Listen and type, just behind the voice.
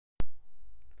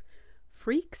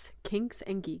Freaks, Kinks,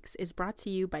 and Geeks is brought to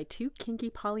you by two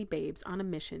kinky poly babes on a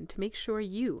mission to make sure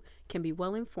you can be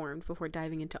well informed before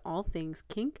diving into all things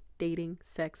kink, dating,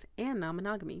 sex, and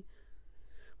non-monogamy.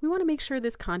 We want to make sure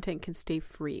this content can stay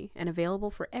free and available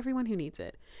for everyone who needs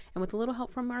it. And with a little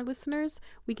help from our listeners,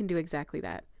 we can do exactly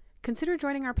that. Consider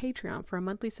joining our Patreon for a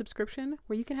monthly subscription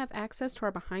where you can have access to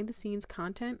our behind-the-scenes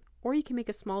content, or you can make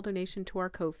a small donation to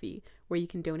our Ko-fi, where you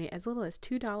can donate as little as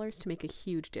 $2 to make a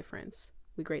huge difference.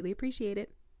 We greatly appreciate it.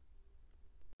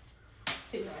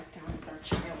 Sit your ass down. It's our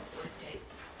child's birthday.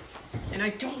 And I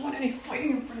don't want any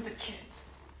fighting in front of the kids.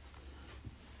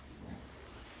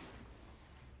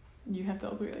 You have to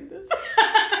also be like this.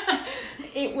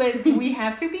 We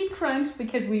have to be crunched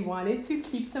because we wanted to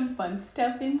keep some fun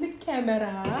stuff in the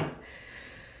camera.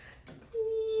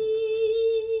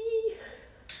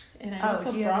 And I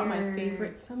also brought my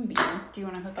favorite sunbeam. Do you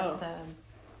want to hook up the...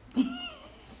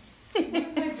 I don't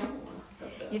want to hook up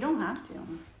the... You don't have to.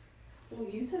 Well,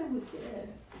 you said it was dead.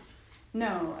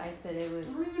 No, I said it was...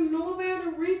 I don't even know if I have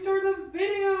to restart the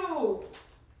video.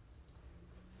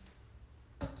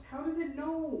 How does it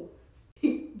know?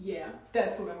 Yeah,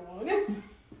 that's what I wanted.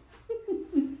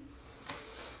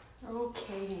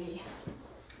 Okay.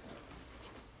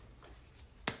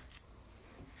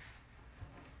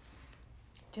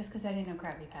 Just because I didn't know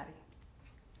Krabby Patty.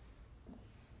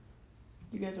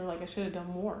 You guys are like, I should have done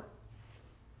more.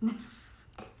 I'm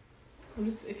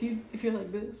just, if you're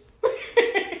like this.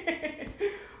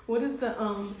 What is the,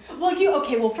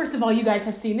 well, first of all, you guys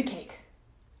have seen the cake.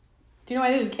 Do you know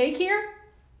why there's a cake here?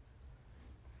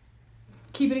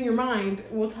 Keep it in your mind.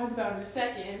 We'll talk about it in a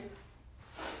second.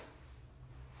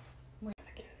 Wait,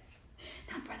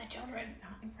 not for the children.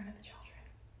 Not in front of the children.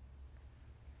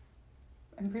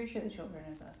 I'm pretty sure the children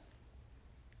is us.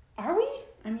 Are we?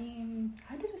 I mean...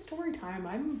 I did a story time.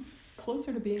 I'm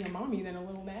closer to being a mommy than a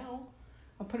little now.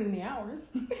 I'll put in the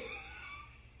hours.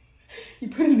 You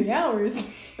put in the hours.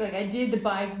 Like, I did the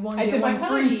buy one I get did one my time.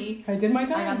 free. I did my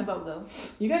time. I got the BOGO.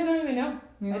 You guys don't even know.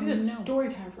 You I don't did a even know. story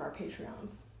time for our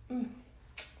Patreons.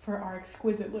 For our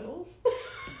exquisite littles.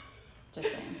 Just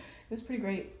saying. It was pretty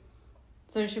great.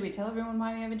 So should we tell everyone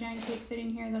why we have a giant cake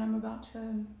sitting here that I'm about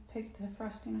to pick the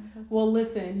frosting off of? Well,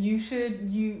 listen,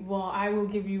 I will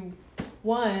give you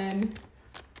one.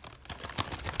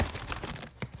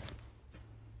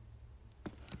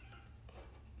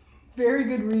 Very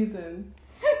good reason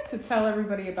to tell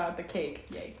everybody about the cake.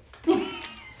 Yay.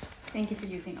 Thank you for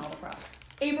using all the props.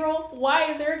 April, why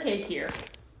is there a cake here?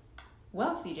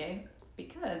 Well, CJ,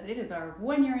 because it is our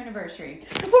 1 year anniversary.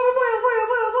 Can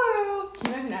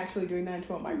you imagine actually doing that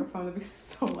into a microphone? That'd be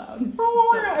so loud.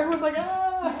 Everyone's like,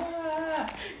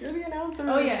 you're the announcer.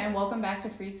 Oh yeah, and welcome back to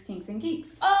Freaks, Kinks, and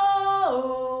Geeks.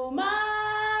 Oh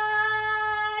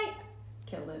my!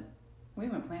 Killed it. We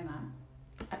haven't planned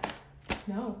that.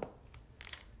 No.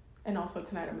 And also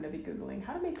tonight I'm going to be Googling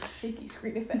how to make shaky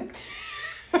screen effect.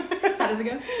 How does it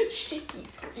go? Shaky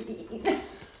screen.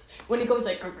 When it goes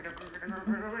like...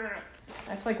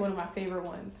 That's like one of my favorite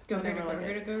ones. Go.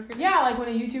 Yeah, like when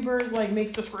a YouTuber like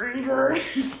makes the screen for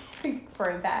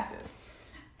emphasis.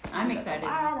 I'm excited.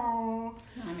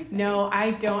 No,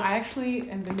 I don't. I actually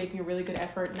have been making a really good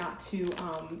effort not to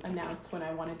announce when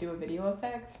I want to do a video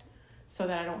effect, so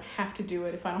that I don't have to do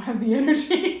it if I don't have the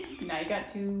energy. Now you got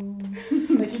to.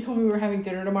 Like you told me we were having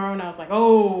dinner tomorrow, and I was like,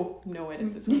 oh, no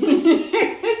edits this week.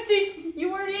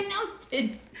 You already announced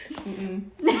it. Mm-mm.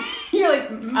 You're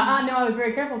like, no, I was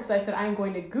very careful because I said I'm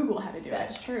going to Google how to do it.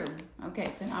 That's true. Okay,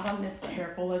 so not on this one.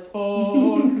 Careful as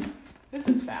fuck. This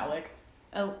is phallic.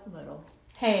 A little.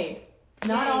 Hey,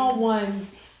 not all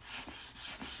ones.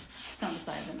 It's not the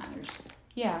size that matters.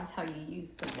 Yeah. It's how you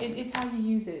use the one. It is how you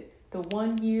use it. The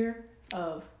 1 year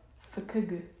of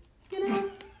Fakug. You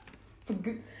know?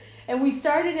 And we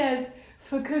started as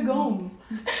Fakugom.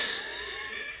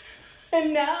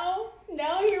 And now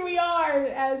here we are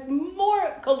as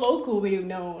more colloquially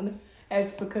known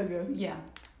as Fakug. Yeah.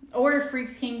 Or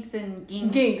Freaks, Kinks, and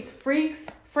Ginks. Ginks.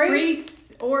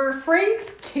 Freaks, or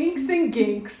Franks, Kinks, and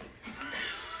Ginks.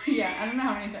 Yeah, I don't know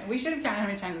how many times. We should have counted how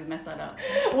many times we've messed that up.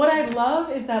 What I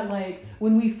love is that, like,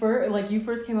 when we you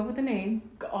first came up with the name,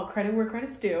 all credit where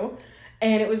credit's due,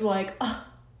 and it was like,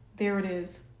 there it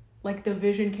is. Like, the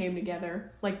vision came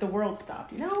together. Like, the world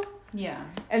stopped, you know? Yeah.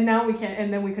 And now we can't,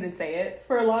 and then we couldn't say it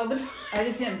for a lot of the time. I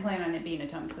just didn't plan on it being a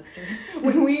tongue twister.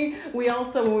 When we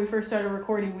first started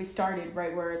recording, we started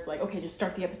right where it's like, okay, just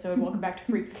start the episode. Welcome back to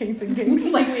Freaks, Kinks, and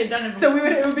Ginks. Like we had done it before. So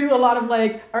it would be a lot of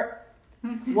like,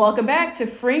 welcome back to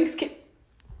Frank's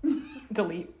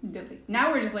Delete.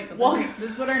 Now we're just like,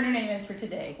 this is what our new name is for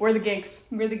today. We're the Ginks.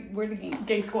 We're the Ginks.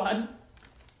 Gang Squad.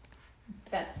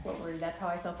 That's how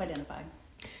I self-identify.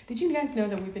 Did you guys know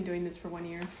that we've been doing this for 1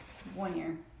 year? 1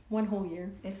 year. 1 whole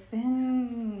year. It's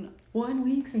been 1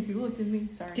 week since you looked at me.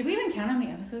 Sorry. Do we even count how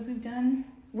many episodes we've done?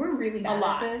 We're really bad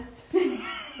lot. at this.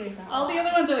 All the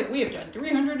other ones are like, we have done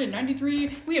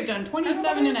 393. We have done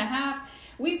 27 and a half.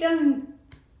 We've done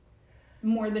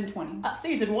more than 20.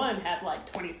 Season 1 had like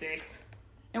 26.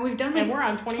 And we've done like... And we're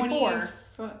on 24.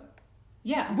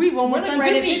 Yeah. We've almost done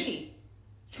right 50. At 50.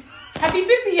 Happy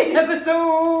 50th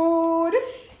episode!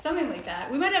 Something like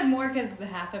that. We might have more because the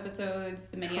half episodes,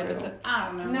 the mini episodes. I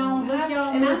don't know. No, Look, y'all,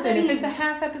 and listen, if it's a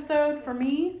half episode for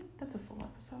me, that's a full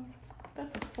episode.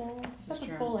 That's a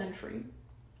full entry.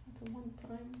 That's a one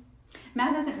time.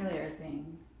 Math isn't really our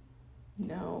thing.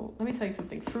 No. Let me tell you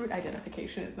something. Fruit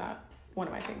identification is not one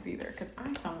of my things either, because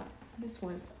I thought this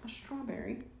was a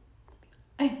strawberry.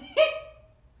 It's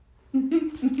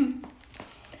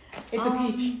a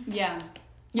peach. Yeah.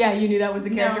 Yeah, you knew that was a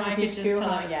character No, for I could peach just too? tell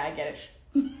Huh? it was- Yeah, I get it.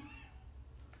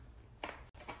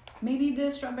 Maybe the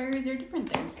strawberries are different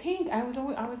It's things. pink. I was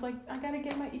like, I gotta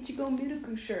get my Ichigo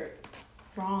Miruku shirt.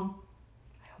 Wrong.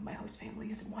 I hope my host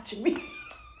family isn't watching me.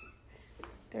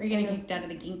 Are you getting kicked out of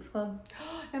the Ginks Club?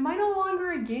 Am I no longer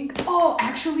a gink? Oh,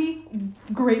 actually,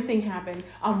 great thing happened.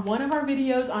 On one of our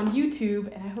videos on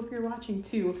YouTube, and I hope you're watching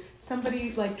too,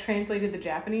 somebody like translated the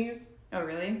Japanese. Oh,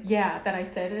 really? Yeah, that I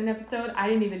said in an episode. I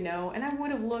didn't even know, and I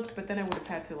would have looked, but then I would have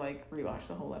had to like rewatch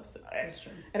the whole episode. That's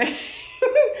true. And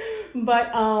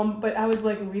but I was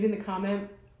like reading the comment.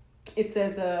 It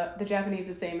says the Japanese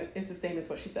is the same as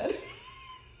what she said.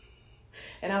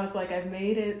 And I was like, I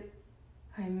made it.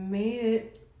 Done.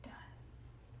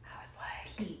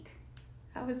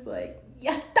 I was like,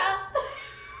 yatta!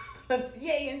 That's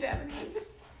yay in Japanese.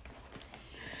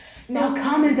 So, now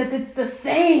comment that it's the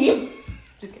same.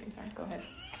 Just kidding, sorry, go ahead.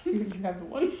 You have the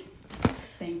one.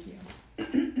 Thank you.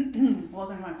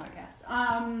 Welcome to my podcast.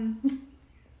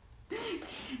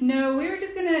 No, we were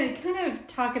just gonna kind of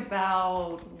talk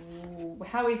about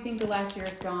how we think the last year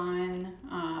has gone,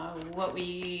 what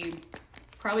we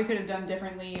probably could have done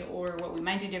differently, or what we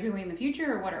might do differently in the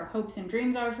future, or what our hopes and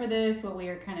dreams are for this, what we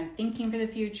are kind of thinking for the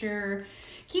future.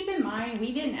 Keep in mind,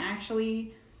 we didn't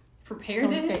actually prepare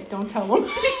this. Don't tell them.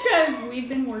 Because we've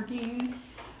been working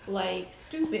like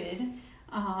stupid.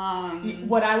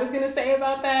 What I was gonna say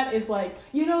about that is like,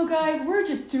 guys, we're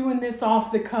just doing this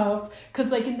off the cuff,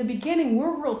 because like in the beginning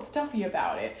we're real stuffy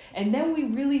about it, and then we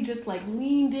really just like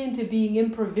leaned into being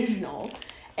improvisational,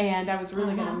 and I was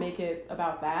really gonna make it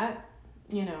about that.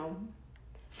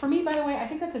 For me, by the way, I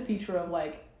think that's a feature of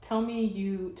like, tell me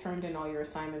you turned in all your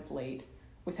assignments late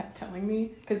without telling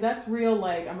me, because that's real,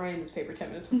 like, I'm writing this paper 10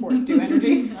 minutes before it's due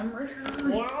energy. I'm ready.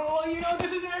 Well,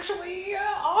 this is actually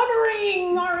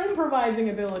honoring our improvising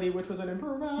ability, which was an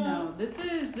improvement. No, this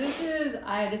is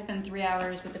I had to spend 3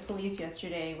 hours with the police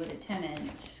yesterday with a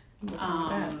tenant. What's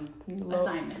wrong with that?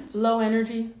 Assignments. Low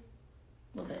energy.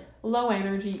 A little bit. Low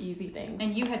energy, easy things.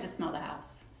 And you had to smell the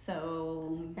house,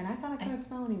 so... And I thought I couldn't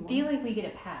smell anymore. I feel like we get a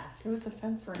pass. It was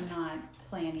offensive. For not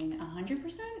planning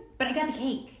 100%. But I got the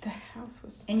cake. The house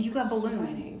was And you got balloons,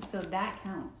 sweating. so that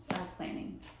counts as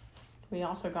planning. We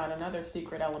also got another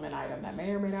secret element item that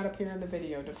may or may not appear in the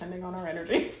video, depending on our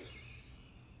energy.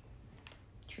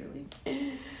 Truly.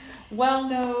 Well...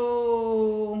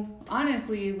 So,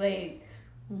 honestly, like,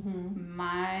 Mm-hmm.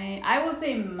 I will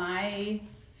say my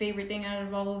favorite thing out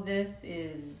of all of this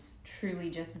is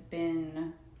truly just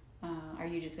been, are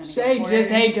you just going to go for it?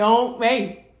 Hey, don't,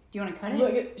 hey. Do you want to cut it?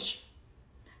 Look at,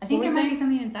 I think What there was might that? be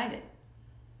something inside it.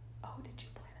 Oh, did you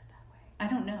plan it that way? I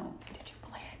don't know. Did you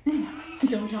plan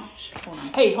it? Don't. Hold on.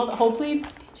 Hey, hold please. Is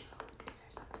there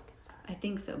something inside? I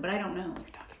think so, but I don't know. You're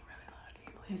talking really loud. Can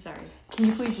you I'm please? sorry. Can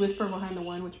you please whisper behind the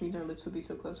one, which means our lips would be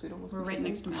so close we don't listen. We're right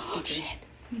next to my speaker. Shit.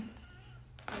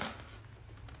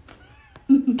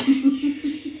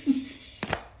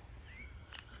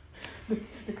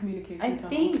 The communication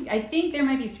I think there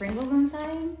might be sprinkles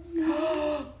inside.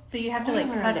 So you have to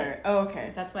like cut it. Oh,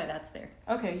 okay. That's why that's there.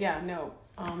 Okay, yeah, no.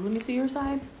 Let me see your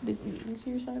side. Let me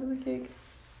see your side of the cake.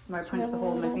 Am I punch the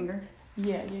hole in my finger?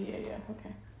 Yeah.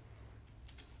 Okay.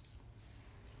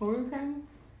 What were you saying?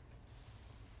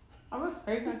 I was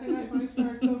saying I think that makes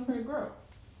her feel pretty gross.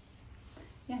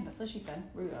 Yeah, that's what she said.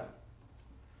 What do you got?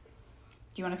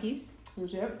 Do you want a piece?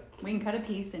 Here's it. We can cut a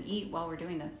piece and eat while we're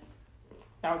doing this.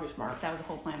 That would be smart. That was the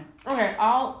whole plan. Okay,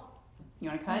 You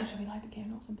want to cut? Should we light the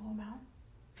candles and blow them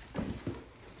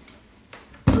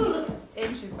out?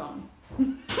 And she's gone.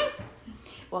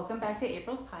 Welcome back to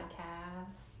April's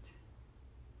podcast.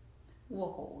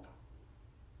 We'll hold.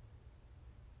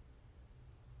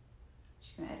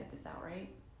 She's gonna edit this out, right?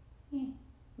 Yeah,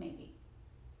 maybe.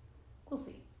 We'll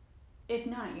see. If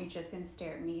not, you're just going to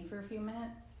stare at me for a few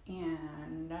minutes,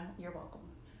 and you're welcome.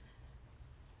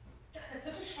 That's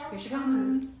such a sharp Here she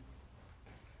comes.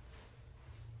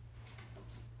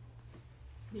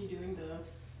 Are you doing the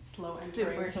slow entering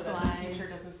Super so that slide. the teacher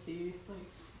doesn't see?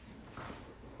 Like,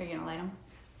 Are you going to light them?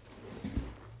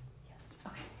 yes.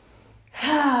 Okay.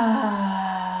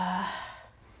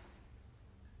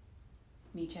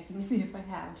 Me checking to see if I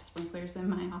have sprinklers in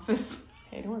my office.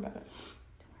 Hey, don't worry about it. Don't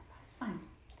worry about it. It's fine.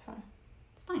 It's fine.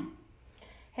 It's fine.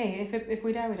 Hey, if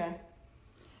we die, we die.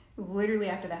 Literally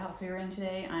after the house we were in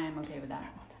today, I am okay with that.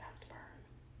 I want that house to burn.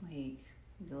 Like,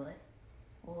 what?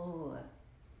 Oh.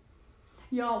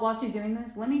 Y'all, while she's doing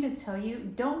this, let me just tell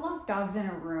you, don't lock dogs in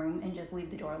a room and just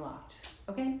leave the door locked.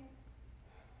 Okay?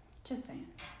 Just saying.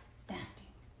 It's nasty.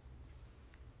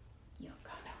 Yuck.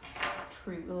 God, no.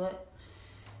 True. What?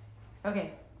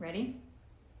 Okay, ready?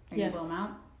 Are Yes. you blow them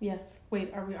out? Yes.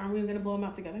 Wait, aren't we gonna blow them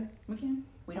out together? We can.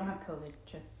 We don't have COVID.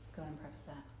 Just go ahead and preface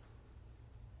that.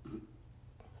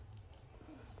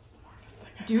 This is the smartest thing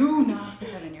I've Do not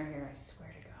put that in your hair, I swear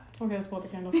to God. Okay, let's blow out the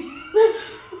candles.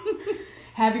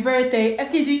 Happy birthday,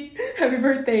 FKG! Happy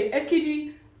birthday,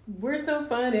 FKG! We're so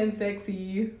fun and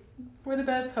sexy. We're the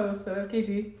best hosts of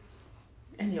FKG.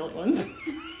 And the only ones.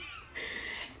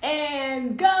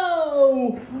 And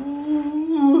go!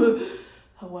 Ooh.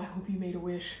 Oh, I hope you made a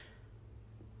wish.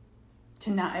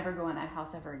 To not ever go in that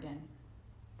house ever again.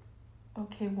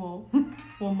 Okay, well,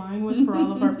 mine was for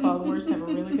all of our followers to have a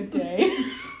really good day.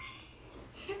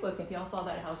 Look, if y'all saw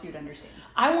that house, you'd understand.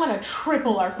 I want to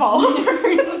triple our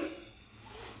followers.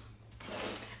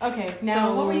 Okay, now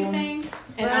So, what were you saying?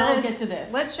 And I'll get to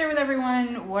this. Let's share with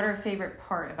everyone what our favorite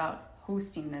part about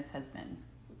hosting this has been.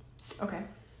 Okay.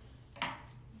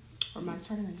 Or am I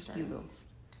starting or you You starting? go.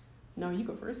 No, you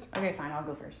go first. Okay, fine. I'll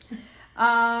go first.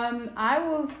 I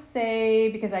will say,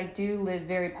 because I do live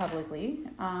very publicly,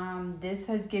 this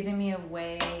has given me a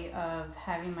way of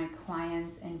having my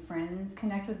clients and friends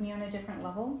connect with me on a different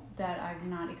level that I've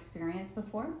not experienced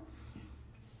before.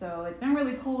 So it's been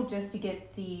really cool just to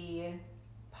get the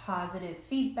positive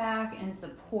feedback and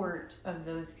support of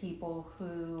those people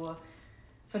who,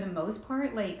 for the most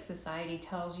part, like, society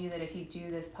tells you that if you do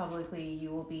this publicly,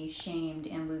 you will be shamed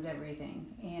and lose everything.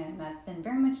 And that's been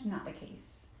very much not the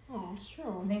case. Oh, it's I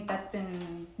true. think that's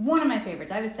been one of my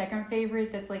favorites. I have a second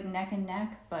favorite that's like neck and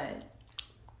neck, but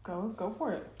Go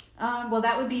for it. well,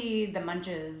 that would be the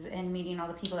Munches and meeting all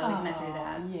the people that we've met through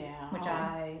that, Yeah. which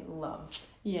I love.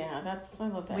 Yeah, I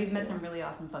love that. We've met too. some really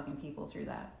awesome fucking people through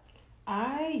that.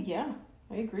 I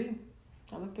agree.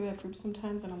 I look through that group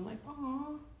sometimes and I'm like,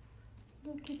 oh,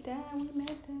 look at that. We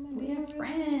met them and We're they're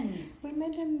friends. We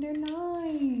met them. They're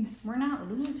nice. We're not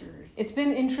losers. It's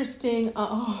been interesting.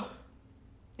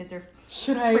 Is there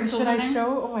Should sprinkles in I there?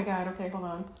 show? Oh my god. Okay, hold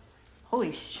on.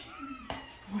 Holy shit.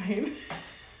 Wait.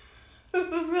 This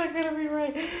is not gonna be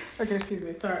right. Okay, excuse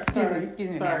me. Sorry. Excuse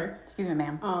me, Sorry. ma'am. Excuse me,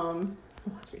 ma'am.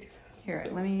 Watch me do this. Here,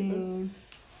 So let me. stupid.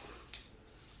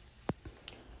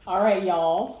 All right,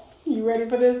 y'all. You ready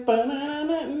for this?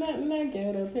 Banana,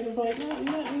 get a paper plate.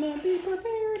 Be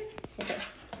prepared.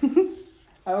 Okay.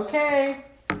 Okay.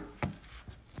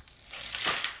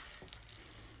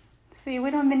 See,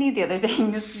 we don't even need the other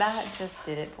things. That just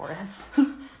did it for us.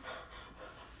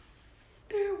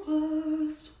 There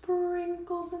was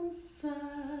sprinkles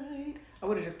inside. I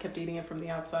would have just kept eating it from the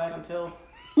outside until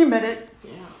You met it.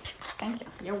 yeah. Thank you.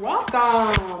 You're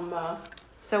welcome.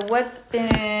 So, what's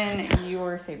been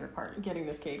your favorite part? Getting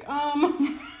this cake.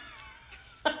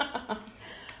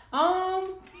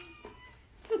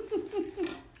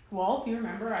 Well, if you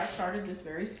remember, I started this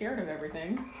very scared of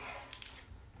everything.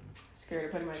 Scared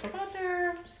of putting myself out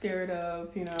there. Scared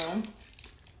of, being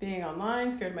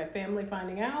online. Scared of my family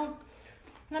finding out.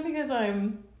 Not because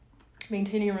I'm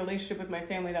maintaining a relationship with my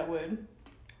family that would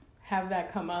have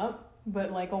that come up,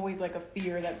 but like always like a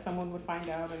fear that someone would find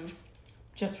out and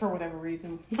just for whatever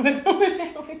reason.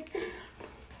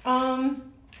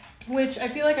 Which I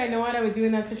feel like I know what I would do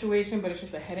in that situation, but it's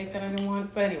just a headache that I don't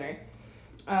want. But anyway,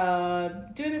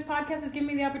 doing this podcast has given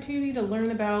me the opportunity to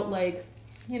learn about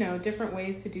different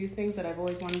ways to do things that I've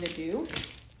always wanted to do,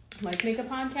 like make a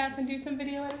podcast and do some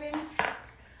video editing.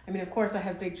 I mean, of course, I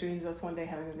have big dreams of us one day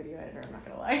having a video editor. I'm not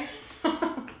gonna lie.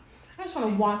 I just want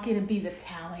to walk in and be the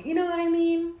talent. You know what I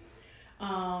mean?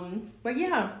 But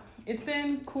yeah, it's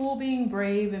been cool being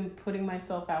brave and putting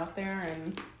myself out there.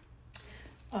 And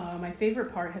my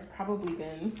favorite part has probably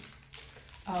been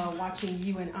watching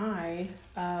you and I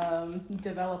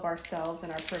develop ourselves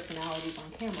and our personalities on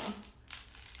camera.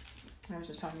 I was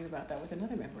just talking about that with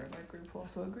another member of our group who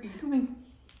also agreed.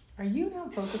 Are you now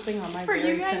focusing on my For very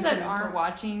you guys that sentimental- aren't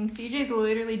watching, CJ's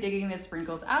literally digging the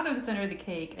sprinkles out of the center of the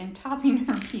cake and topping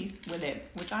her piece with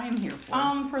it, which I am here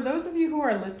for. For those of you who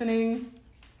are listening,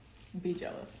 be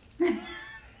jealous.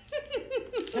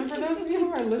 And for those of you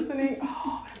who are listening,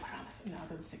 oh, I'm gonna put it on this. No, it's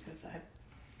gonna stick to the side.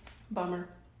 Bummer.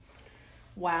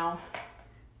 Wow.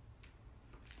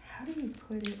 How do you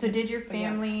put it? So did your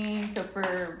family, so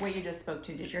for what you just spoke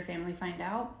to, did your family find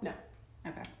out? No.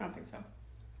 Okay. I don't think so.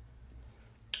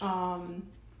 I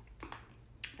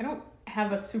don't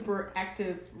have a super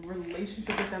active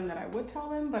relationship with them that I would tell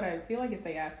them, but I feel like if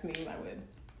they asked me, I would,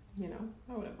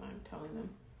 I wouldn't mind telling them.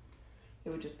 It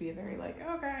would just be a very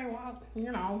okay, well,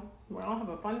 we'll all have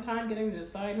a fun time getting to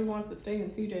decide who wants to stay in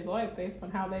CJ's life based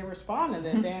on how they respond to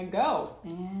this and go.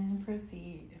 And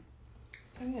proceed.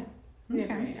 So yeah. We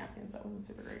didn't have any napkins. That wasn't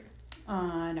super great.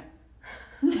 No.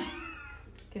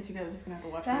 Guess you guys are just gonna have to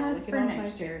watch That's me for lick it off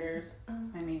next my year. fingers.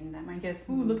 I mean, that might get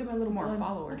Ooh, look at my little more bun.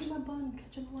 followers. Look at my bun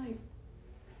catching the light.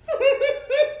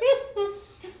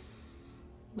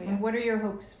 And what are your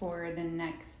hopes for the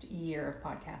next year of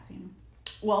podcasting?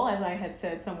 Well, as I had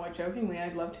said somewhat jokingly,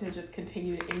 I'd love to just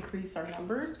continue to increase our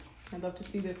numbers. I'd love to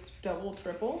see this double,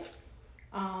 triple.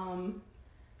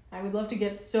 I would love to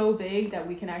get so big that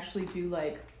we can actually do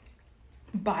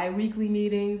bi-weekly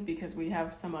meetings, because we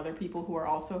have some other people who are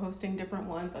also hosting different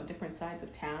ones on different sides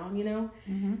of town,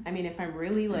 Mm-hmm. I mean, if I'm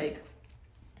really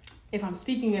if I'm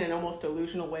speaking in an almost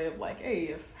delusional way of hey,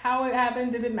 if how it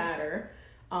happened didn't matter,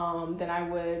 then I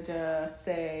would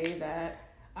say that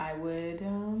I would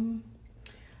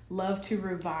love to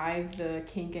revive the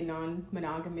kink and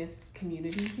non-monogamous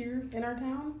community here in our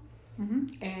town.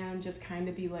 Mm-hmm. And just kind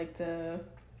of be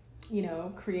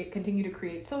continue to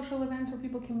create social events where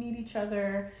people can meet each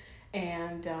other.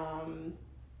 And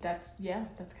that's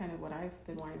kind of what I've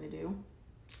been wanting to do.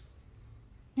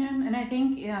 Yeah, and I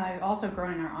think also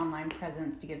growing our online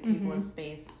presence to give people Mm-hmm. a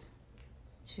space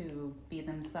to be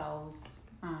themselves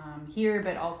here,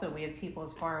 but also we have people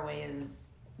as far away as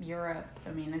Europe.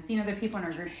 I mean, I've seen other people in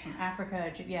our groups from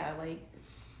Africa. Yeah,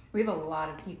 we have a lot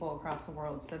of people across the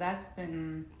world, so that's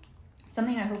been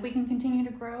something I hope we can continue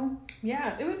to grow.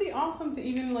 Yeah, it would be awesome to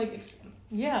even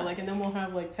and then we'll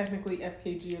have technically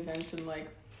FKG events in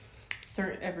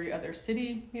every other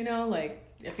city,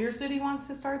 if your city wants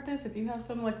to start this, if you have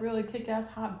some really kick-ass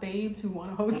hot babes who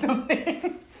want to host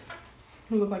something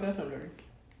who look like us, I'm dirty.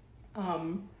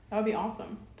 That would be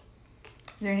awesome.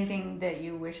 Is there anything that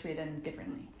you wish we had done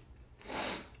differently?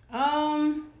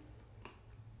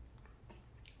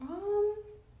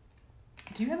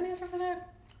 Do you have an answer for that?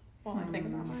 While I think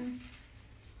about mine.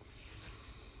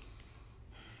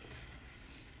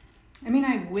 I mean,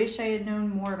 I wish I had known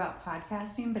more about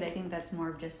podcasting, but I think that's more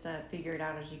of just a figure it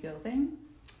out as you go thing.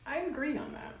 I agree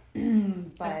on that.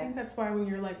 But I think that's why when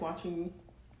you're watching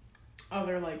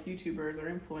other YouTubers or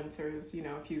influencers,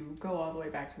 if you go all the way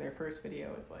back to their first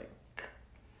video, it's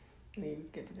and you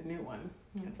get to the new one,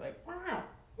 and it's wow,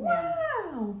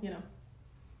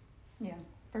 yeah,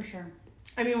 for sure.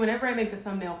 I mean, whenever I make the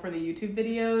thumbnail for the YouTube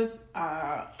videos,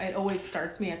 it always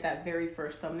starts me at that very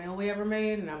first thumbnail we ever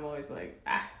made, and I'm always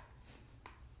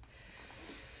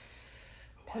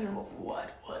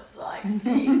what was I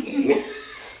thinking?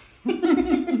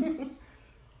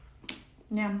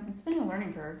 Yeah, it's been a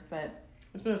learning curve, but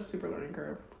It's been a super learning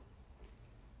curve.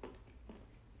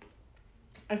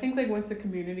 I think once the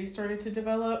community started to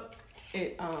develop,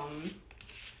 it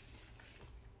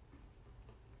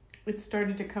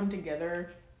started to come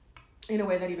together in a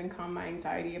way that even calmed my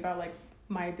anxiety about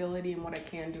my ability and what I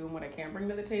can do and what I can bring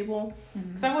to the table.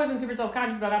 Because I've always been super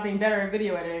self-conscious about not being better at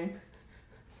video editing.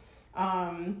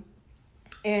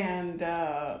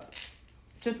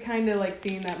 Just kind of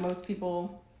seeing that most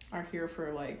people are here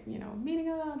for meeting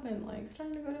up and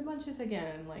starting to go to lunches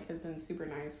again has been super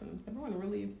nice, and everyone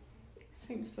really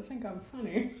seems to think I'm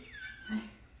funny.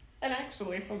 And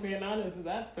actually, if I'm being honest,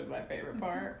 that's been my favorite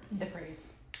part. the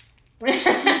praise. How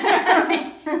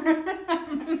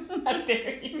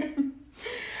dare you?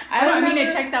 I mean,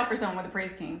 it checks out for someone with a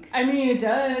praise kink. I mean, it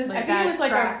does. I think it was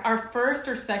tracks. our first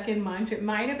or second munch. It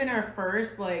might have been our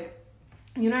first, you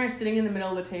and I are sitting in the middle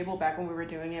of the table back when we were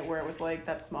doing it, where it was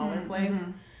that smaller place.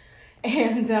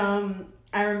 And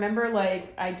I remember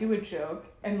I do a joke,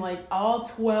 and all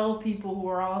 12 people who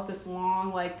were all at this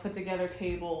long put together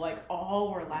table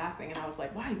all were laughing, and I was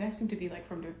wow, you guys seem to be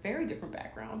from very different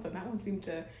backgrounds, and that one seemed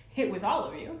to hit with all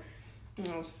of you. And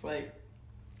I was just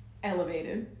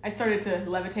elevated. I started to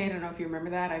levitate. I don't know if you remember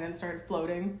that. I then started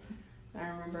floating. I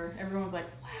remember everyone was wow,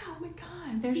 oh my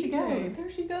god, There she goes.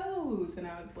 There she goes. And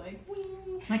I was wee.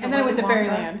 Like and then I went to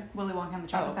Fairyland. Willy Wonka and the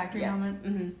Chocolate Factory yes. moment.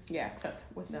 Mm-hmm. Yeah, except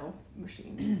with no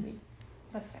machine. Just me.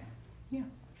 That's fair. Yeah.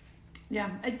 Yeah,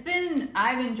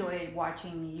 I've enjoyed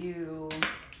watching you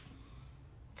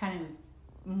kind of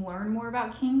learn more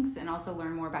about kinks and also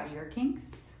learn more about your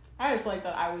kinks. I just like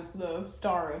that I was the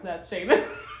star of that statement.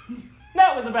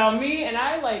 That was about me, and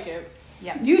I like it.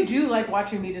 Yeah. You do like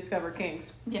watching me discover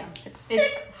kinks. Yeah. It's sick.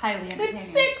 It's highly entertaining. It's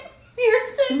sick. You're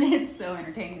sick. It's so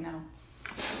entertaining, though.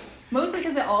 Mostly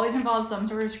because it always involves some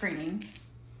sort of screaming.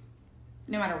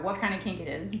 No matter what kind of kink it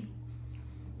is.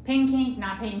 Pain kink,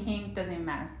 not pain kink, doesn't even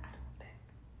matter. I don't think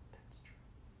that's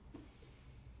true.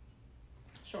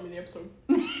 Show me the episode.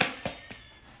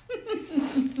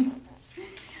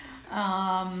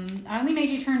 I only made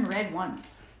you turn red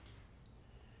once.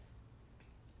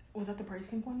 Was that the praise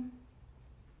kink one?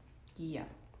 Yeah.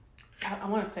 I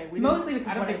want to say we mostly didn't,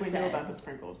 because I don't what think I we said. knew about the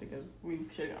sprinkles because we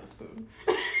should have got a spoon.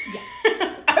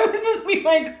 Yeah. I would just be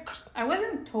like, I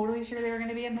wasn't totally sure they were going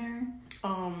to be in there.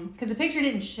 um, Because the picture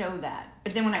didn't show that.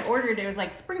 But then when I ordered it was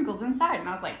like sprinkles inside. And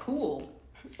I was like, cool.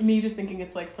 me just thinking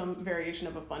it's like some variation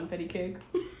of a funfetti cake,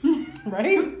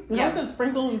 right? Yeah. It says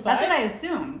sprinkles inside. That's what I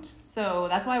assumed. So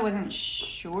that's why I wasn't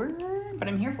sure. But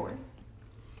I'm here for it.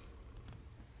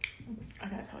 I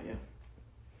gotta tell you,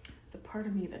 the part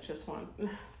of me that just might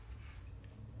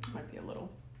be a little.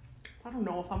 I don't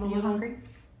know if I'm a Are you little hungry?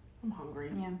 I'm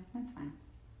hungry. Yeah, that's fine.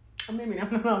 Or maybe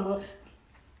not. No.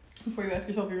 Before you ask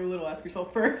yourself if you're a little, ask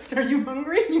yourself first: are you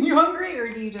hungry? Are you hungry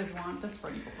or do you just want the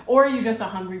sprinkles? Or are you just a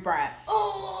hungry brat?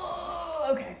 Oh,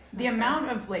 okay. The amount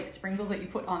of like sprinkles that you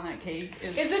put on that cake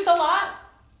is. Is this a lot?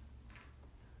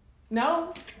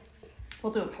 No.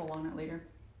 We'll do a poll on it later.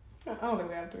 I don't think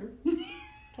we have to.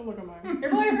 Don't look at mine. You're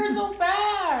going her so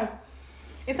fast.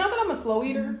 It's not that I'm a slow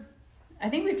eater. I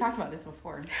think we've talked about this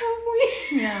before. Have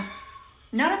we? Yeah.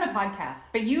 Not on the podcast,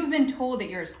 but you've been told that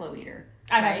you're a slow eater.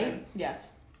 I right? have been,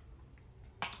 yes.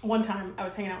 One time I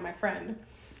was hanging out with my friend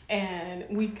and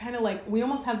we kind of like, we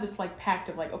almost have this like pact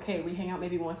of like, okay, we hang out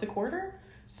maybe once a quarter,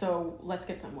 so let's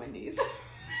get some Wendy's.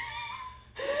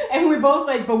 And we both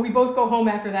like, but we both go home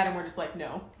after that and we're just like,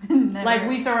 no. Never. Like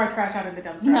we throw our trash out in the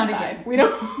dumpster Not outside. again. We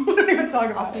don't even talk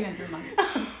about I'll see it. you in 3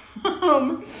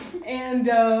 months.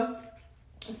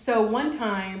 So one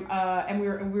time, and we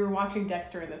were watching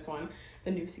Dexter in this one,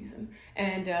 the new season.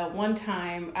 And one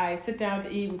time I sit down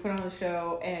to eat, we put on the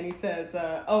show, and he says,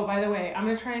 oh, by the way, I'm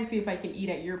going to try and see if I can eat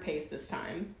at your pace this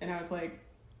time. And I was like,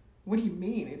 what do you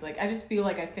mean? He's like, I just feel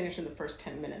like I finish in the first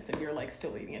 10 minutes and you're like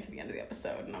still eating it to the end of the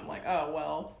episode. And I'm like, oh,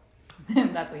 well.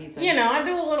 That's what he said. You know, I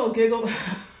do a little giggle.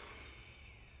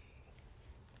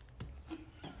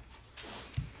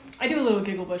 I do a little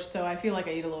giggle bush, so I feel like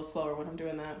I eat a little slower when I'm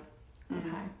doing that. I'm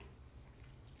high.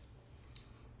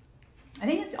 I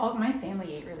think it's all my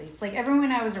family ate really. Like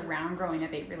everyone I was around growing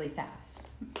up ate really fast.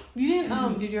 You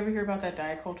didn't did you ever hear about that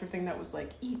diet culture thing that was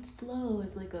like eat slow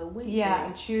as like a weight Yeah,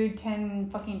 thing? chewed 10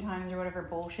 fucking times or whatever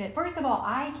bullshit. First of all,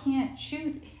 I can't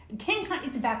chew 10 times.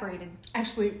 It's evaporated.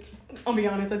 Actually, I'll be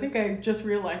honest, I think I just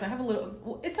realized I have a little,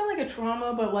 well, it's not like a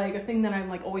trauma, but like a thing that I'm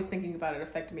like always thinking about. It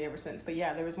affected me ever since. But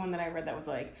yeah, there was one that I read that was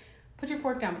like, put your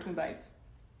fork down between bites.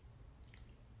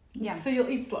 Yeah. So you'll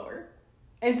eat slower.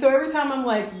 And so every time I'm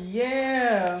like,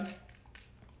 yeah.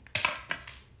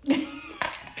 It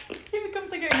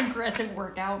becomes like an aggressive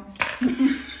workout.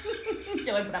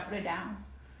 You're like, but I put it down.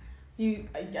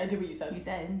 I did what you said. You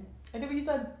said. I did what you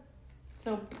said.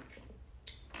 So.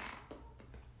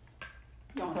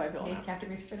 That's how I feel Okay, now. after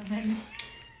we spit on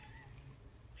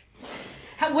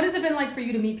it. What has it been like for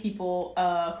you to meet people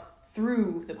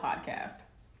through the podcast?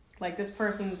 Like this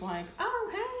person's like, oh,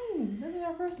 hey, this is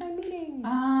our first time meeting.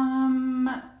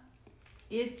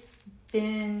 It's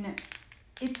been,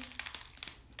 was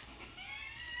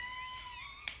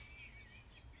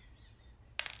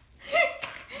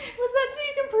that so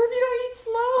you can prove you don't eat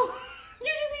slow?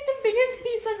 You just eat the biggest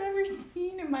piece I've ever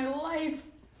seen in my life.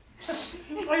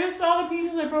 I just saw the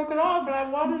pieces, I broke it off, and I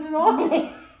wanted it all.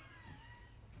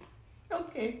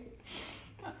 Okay.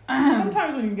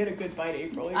 Sometimes when you get a good bite,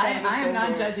 April, you I kinda just am go not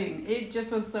for it. judging. It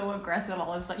just was so aggressive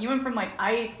all of a sudden. You went from like,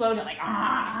 I ate slow to like,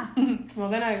 ah. Well,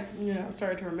 then I,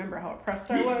 started to remember how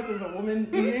oppressed I was as a woman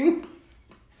eating.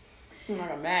 I'm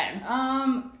like a man.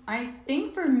 I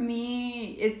think for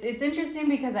me, it's interesting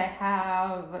because I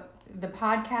have the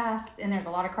podcast and there's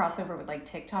a lot of crossover with like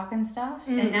TikTok and stuff.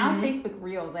 Mm-hmm. And now Facebook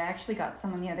Reels. I actually got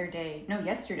someone yesterday,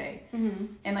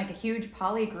 and like a huge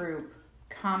poly group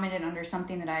commented under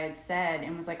something that I had said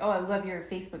and was like, oh, I love your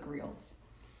Facebook Reels.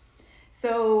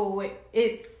 So I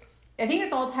think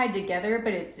it's all tied together,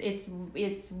 but it's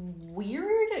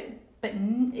weird, but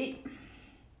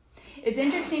it's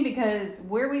interesting because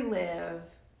where we live,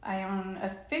 I own a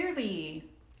fairly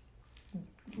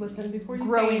Listen, before you say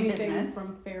growing anything business.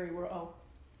 from Fairy World,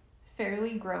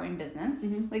 fairly growing business.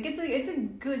 Mm-hmm. Like it's a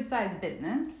good sized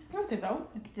business. I would say so.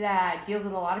 That deals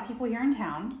with a lot of people here in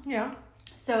town. Yeah.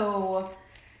 So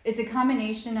it's a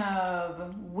combination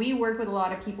of we work with a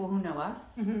lot of people who know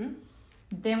us. Mm-hmm.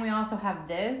 Then we also have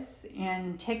this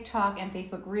and TikTok and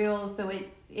Facebook Reels. So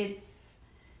it's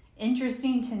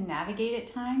interesting to navigate at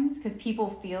times because people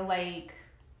feel like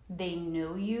they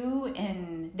know you,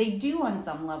 and they do on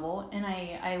some level. And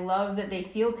I love that they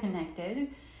feel connected.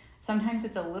 Sometimes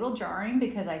it's a little jarring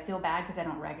because I feel bad because I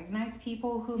don't recognize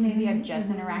people who maybe I've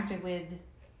just interacted with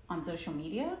on social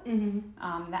media.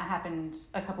 Mm-hmm. That happened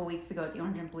a couple weeks ago at the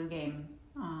Orange and Blue game.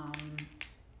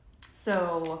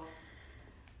 So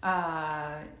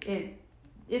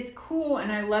it's cool,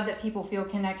 and I love that people feel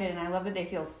connected, and I love that they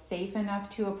feel safe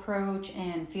enough to approach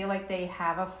and feel like they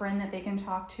have a friend that they can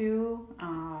talk to.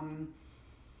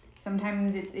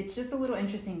 Sometimes it's just a little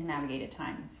interesting to navigate at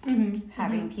times.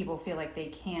 Having people feel like they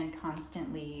can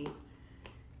constantly,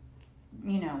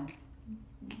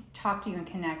 talk to you and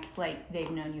connect like they've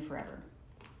known you forever.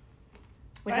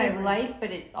 Which I like,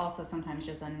 but it's also sometimes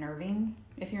just unnerving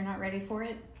if you're not ready for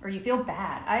it. Or you feel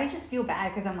bad. I just feel bad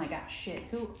because I'm like, ah, shit,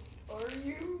 who are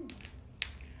you?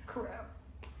 Crap.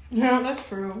 Yeah, that's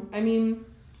true. I mean,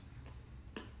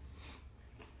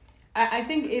 I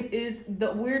think it is,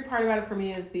 the weird part about it for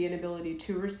me is the inability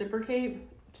to reciprocate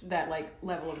that, like,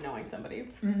 level of knowing somebody.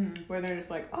 Where they're just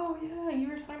like, oh, yeah, you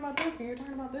were talking about this and you were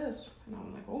talking about this. And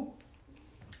I'm like, oh.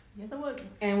 Yes, it was.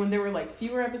 And when there were, like,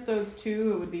 fewer episodes,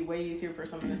 too, it would be way easier for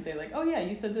someone to say, like, oh, yeah,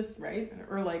 you said this, right?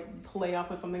 Or, like, play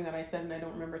off of something that I said and I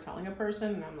don't remember telling a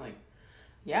person. And I'm like,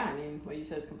 yeah, I mean, what you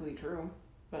said is completely true.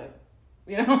 But,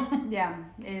 Yeah,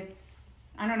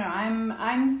 I don't know.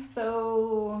 I'm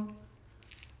so...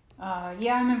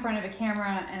 I'm in front of a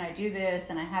camera and I do this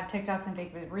and I have TikToks and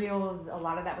Facebook Reels. A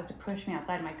lot of that was to push me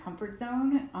outside of my comfort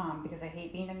zone because I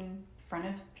hate being in front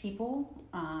of people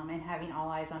and having all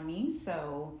eyes on me.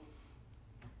 So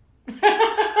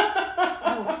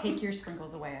I will take your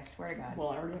sprinkles away, I swear to God. Well,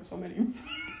 I already have so many.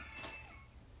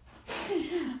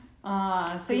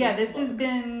 So yeah, this has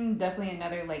been definitely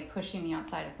another like pushing me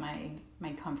outside of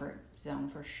my comfort zone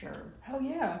for sure. Hell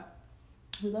yeah.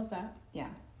 We love that. Yeah.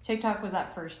 TikTok was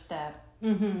that first step.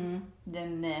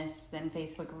 Then this, then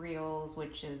Facebook Reels,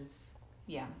 which is,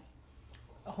 yeah.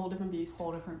 A whole different beast.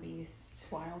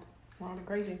 It's wild. Wild and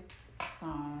crazy. So,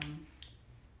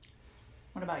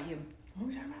 what about you? What are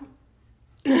we talking about?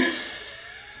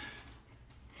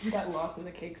 You got lost in the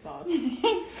cake sauce.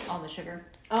 All the sugar.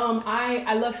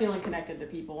 I love feeling connected to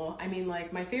people. I mean,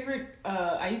 like, my favorite,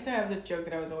 I used to have this joke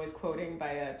that I was always quoting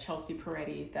by Chelsea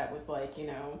Peretti that was like,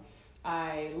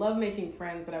 I love making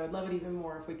friends, but I would love it even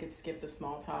more if we could skip the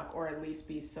small talk or at least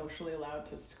be socially allowed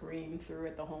to scream through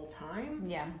it the whole time.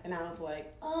 Yeah. And I was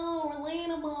like, oh,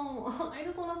 relatable. I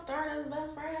just want to start as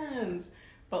best friends.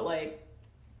 But, like,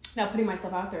 now putting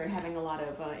myself out there and having a lot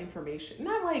of information,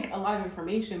 not like a lot of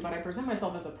information, but I present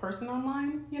myself as a person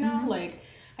online, Like,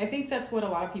 I think that's what a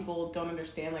lot of people don't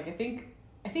understand. Like, I think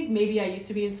maybe I used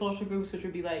to be in social groups, which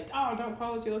would be like, oh, don't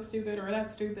pose, you look stupid, or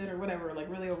that's stupid, or whatever, like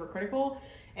really overcritical.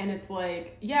 And it's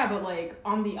like, yeah, but like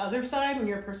on the other side, when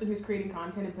you're a person who's creating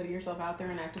content and putting yourself out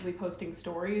there and actively posting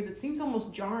stories, it seems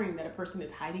almost jarring that a person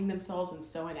is hiding themselves and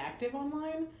so inactive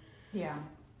online. Yeah.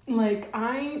 Like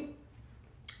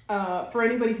for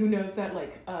anybody who knows that,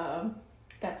 like,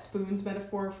 that spoons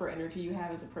metaphor for energy you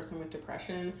have as a person with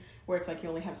depression, where it's like you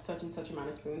only have such and such amount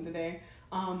of spoons a day.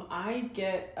 I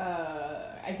get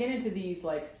into these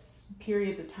like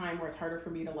periods of time where it's harder for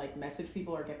me to like message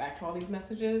people or get back to all these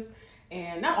messages.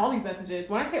 And not all these messages.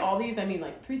 When I say all these, I mean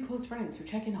like 3 close friends who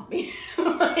check in on me.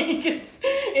 Like it's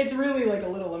really like a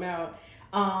little amount.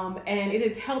 And it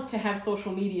has helped to have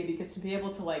social media because to be able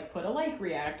to like put a like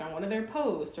react on one of their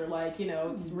posts or like,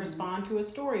 respond to a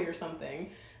story or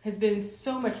something has been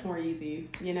so much more easy.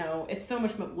 It's so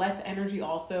much less energy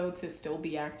also to still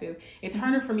be active. It's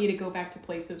harder for me to go back to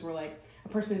places where like a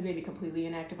person is maybe completely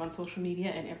inactive on social media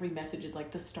and every message is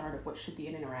like the start of what should be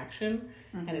an interaction.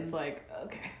 And it's like,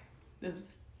 okay. This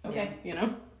is okay,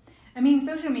 I mean,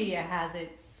 social media has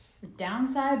its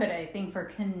downside, but I think for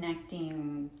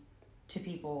connecting to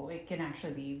people, it can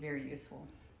actually be very useful.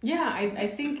 Yeah, I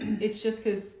think it's just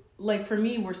because, like, for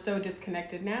me, we're so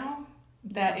disconnected now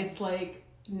that it's, like,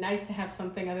 nice to have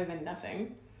something other than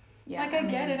nothing. Yeah, like, I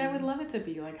get it. I would love it to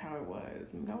be, like, how it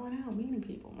was. I'm going out, meeting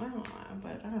people.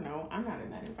 But I don't know. I'm not in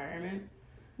that environment.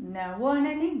 No. Well, and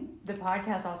I think the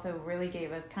podcast also really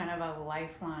gave us kind of a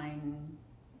lifeline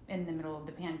in the middle of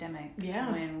the pandemic.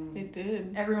 Yeah, when it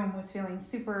did. Everyone was feeling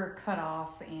super cut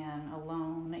off and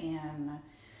alone, and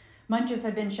munches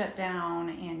had been shut down,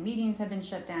 and meetings had been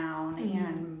shut down,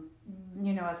 and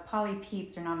as poly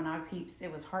peeps or non-monog peeps,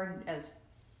 it was hard as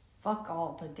fuck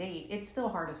all to date. It's still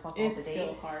hard as fuck all to date. It's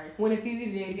still hard. When it's easy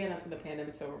to date again, that's when the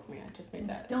pandemic's over for me. I just made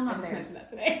that. Still not I just there. mentioned that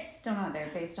today. Still not there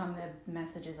based on the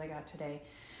messages I got today.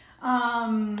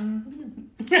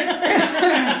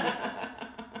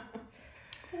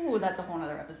 Ooh, that's a whole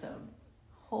nother episode.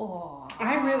 Oh.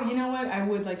 I really, you know what? I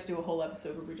would like to do a whole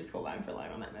episode where we just go line for line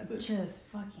on that message. Just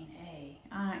fucking A.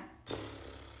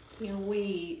 Can't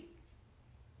wait.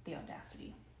 The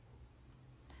audacity.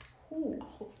 Ooh.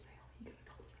 Wholesale. He got it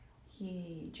wholesale.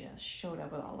 He just showed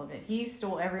up with all of it. He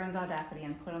stole everyone's audacity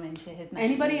and put them into his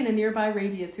messages. Anybody in a nearby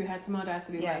radius who had some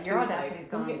audacity left. Your audacity's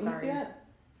gone. Let me Sorry. see that.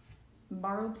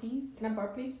 Borrow please. Can I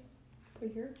borrow please? Put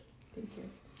it here. Thank you.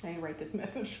 I didn't write this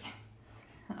message.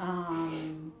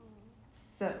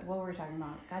 So what were we talking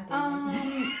about? God damn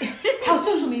it. How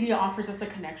social media offers us a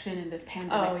connection in this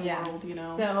pandemic world, you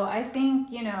know? So I think,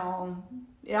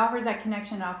 it offers that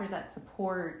connection, it offers that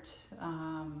support.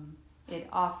 It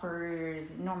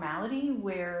offers normality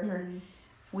where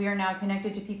we are now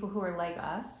connected to people who are like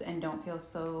us and don't feel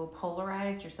so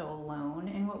polarized or so alone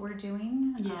in what we're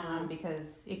doing. Yeah.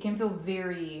 Because it can feel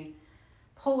very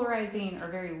polarizing or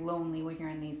very lonely when you're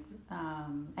in these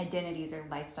identities or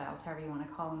lifestyles, however you want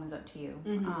to call them, is up to you.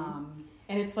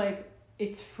 And it's like,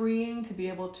 it's freeing to be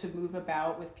able to move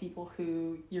about with people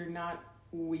who you're not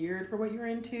weird for what you're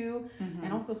into,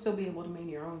 and also still be able to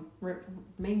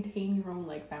maintain your own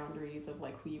like boundaries of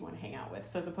like who you want to hang out with.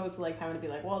 So as opposed to like having to be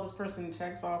like, well, this person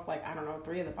checks off like, I don't know,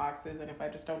 3 of the boxes, and if I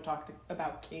just don't talk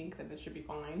about kink, then this should be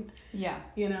fine. Yeah.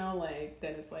 Like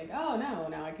then it's like, oh no,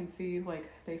 now I can see like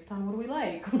based on what do we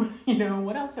like,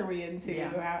 what else are we into?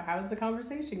 Yeah. How's the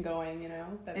conversation going?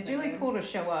 It's really cool to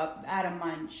show up at a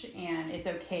munch and it's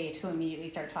okay to immediately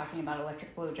start talking about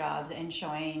electric blowjobs and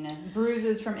showing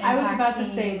bruises from impact. I was about to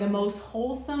say the most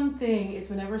wholesome thing is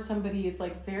whenever somebody is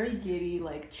like very giddy,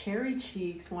 like cherry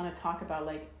cheeks, want to talk about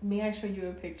like, may I show you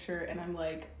a picture? And I'm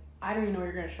like, I don't even know what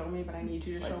you're going to show me, but I need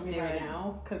you to show me right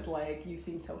now because like you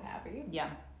seem so happy.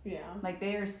 Yeah. Yeah. Like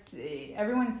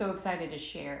everyone's so excited to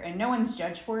share and no one's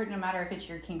judged for it, no matter if it's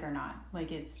your kink or not.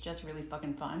 Like it's just really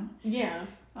fucking fun. Yeah.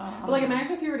 But like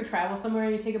imagine if you were to travel somewhere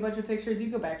and you take a bunch of pictures, you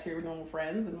go back to your normal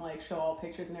friends and like show all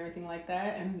pictures and everything like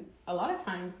that. And a lot of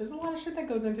times there's a lot of shit that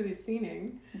goes into this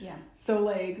scening. Yeah. So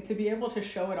like to be able to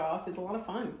show it off is a lot of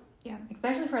fun. Yeah.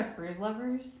 Especially for us bruise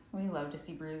lovers. We love to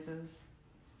see bruises.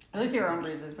 At least your own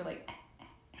bruises. We're like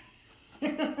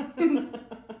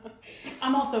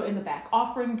I'm also in the back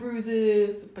offering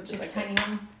bruises, but just like tiny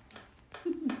ones.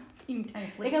 Teeny tiny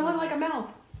they can look like a mouth.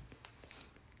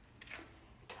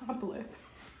 Topless.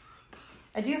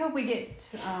 I do hope we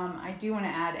get, I do want to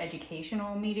add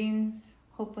educational meetings,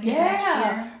 hopefully next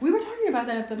year. We were talking about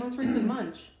that at the most recent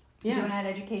munch. Yeah. Doing add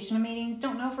educational meetings.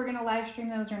 Don't know if we're going to live stream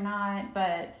those or not,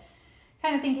 but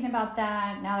kind of thinking about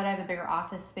that. Now that I have a bigger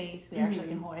office space, we actually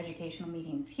can hold educational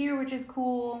meetings here, which is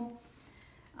cool.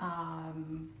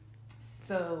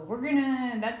 So we're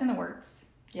that's in the works.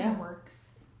 Yeah. In the works.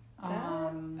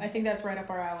 I think that's right up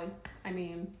our alley. I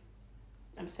mean,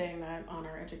 I'm saying that on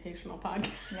our educational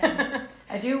podcast. Yeah.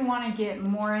 I do want to get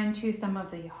more into some of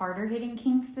the harder hitting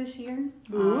kinks this year.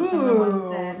 Ooh. Some of the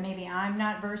ones that maybe I'm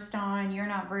not versed on, you're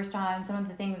not versed on, some of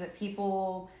the things that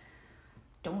people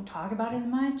don't talk about as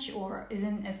much or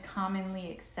isn't as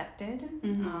commonly accepted.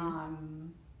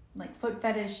 Like foot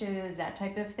fetishes, that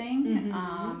type of thing.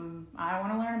 I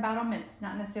want to learn about them. It's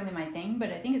not necessarily my thing,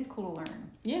 but I think it's cool to learn.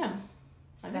 Yeah.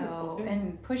 I think it's cool too.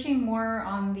 And pushing more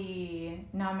on the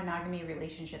non-monogamy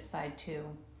relationship side too.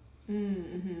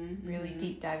 Really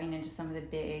deep diving into some of the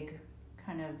big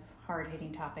kind of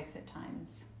hard-hitting topics at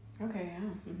times. Okay, yeah.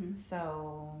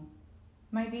 So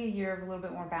might be a year of a little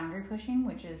bit more boundary pushing,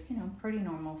 which is, pretty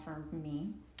normal for me.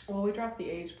 Well, we dropped the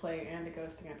age play and the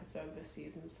ghosting episode this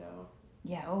season, so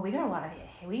yeah. Oh, we got a lot of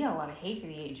hate for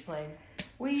the age play.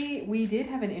 We did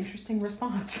have an interesting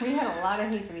response. We had a lot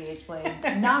of hate for the age play.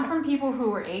 Not from people who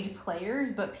were age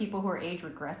players, but people who are age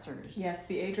regressors. Yes,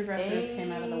 the age regressors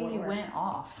came out of the woodwork. They went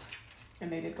off.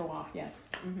 And they did go off,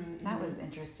 yes. That was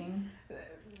interesting.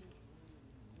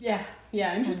 Yeah,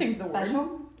 interesting is the word.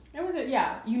 Special? It was,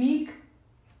 unique.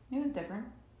 It was different.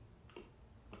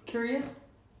 Curious.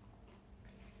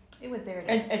 It was very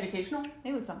educational.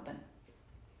 It was something.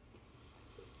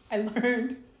 I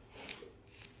learned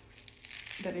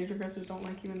that age regressors don't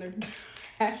like you in their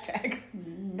hashtag.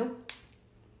 Nope.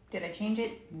 Did I change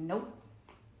it? Nope.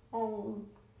 Oh.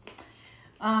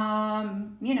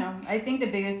 I think the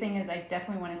biggest thing is I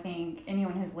definitely want to thank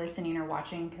anyone who's listening or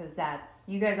watching, because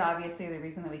you guys obviously are the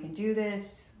reason that we can do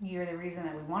this. You're the reason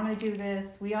that we want to do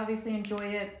this. We obviously enjoy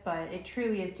it, but it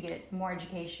truly is to get more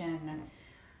education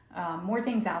more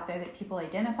things out there that people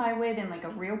identify with in like a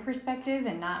real perspective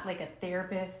and not like a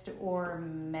therapist or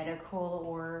medical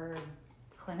or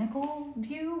clinical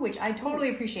view, which I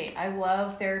totally appreciate. I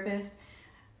love therapists.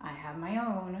 I have my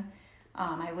own.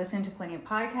 I listen to plenty of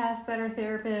podcasts that are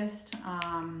therapists.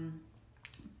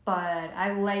 But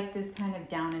I like this kind of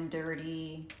down and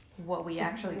dirty, what we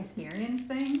actually experience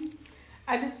thing.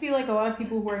 I just feel like a lot of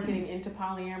people who are getting into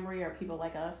polyamory are people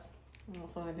like us, and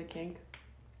also into kink.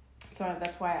 So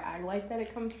that's why I like that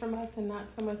it comes from us and not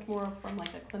so much more from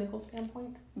like a clinical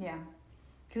standpoint. Yeah.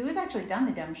 Because we've actually done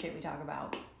the dumb shit we talk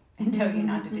about and tell you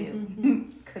not to do.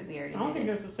 Because we already did. I don't think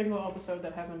there's a single episode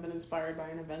that hasn't been inspired by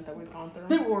an event that we've gone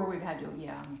through. Or we've had to,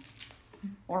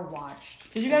 or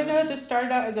watched. Did you guys know that this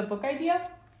started out as a book idea?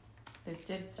 This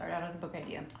did start out as a book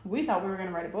idea. We thought we were going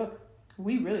to write a book.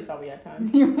 We really thought we had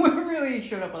time. We really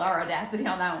showed up with our audacity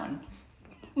on that one.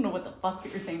 I don't know what the fuck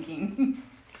you were thinking.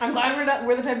 I'm glad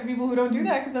we're the type of people who don't do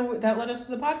that, because that led us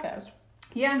to the podcast.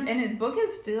 Yeah, and his book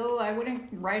is still, I wouldn't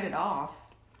write it off.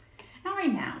 Not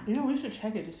right now. You know, we should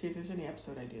check it to see if there's any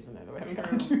episode ideas in there that we haven't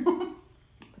gotten to.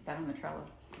 Put that on the Trello.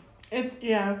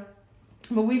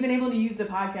 But we've been able to use the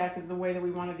podcast as the way that we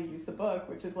wanted to use the book,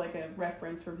 which is like a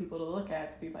reference for people to look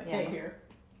at, to be like, hey, here.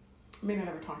 I may not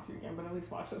ever talk to you again, but at least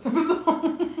watch this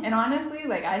episode. And honestly,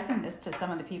 like, I send this to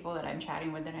some of the people that I'm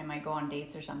chatting with that I might go on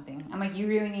dates or something. I'm like, you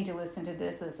really need to listen to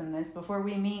this, and this before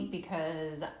we meet,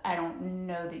 because I don't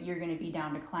know that you're going to be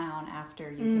down to clown after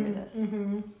you hear this.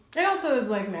 Mm-hmm. It also is,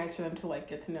 like, nice for them to, like,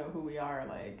 get to know who we are,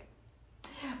 like.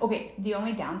 Okay, the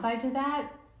only downside to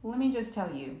that, let me just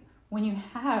tell you, when you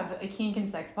have a kink and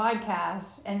sex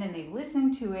podcast and then they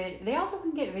listen to it, they also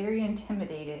can get very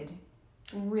intimidated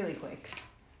really quick.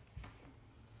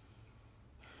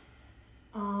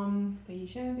 But you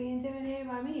shouldn't be intimidated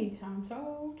by me. I'm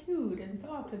so cute and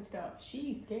soft and stuff.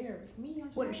 She scares me.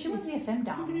 What? She wants to be a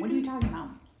femdom. What are you talking about?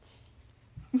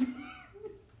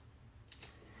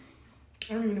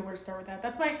 I don't even know where to start with that.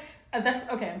 That's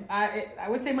okay. I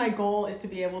would say my goal is to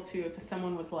be able to, if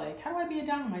someone was like, how do I be a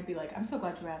dom? I'd be like, I'm so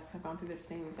glad you asked, 'cause I've gone through this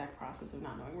same exact process of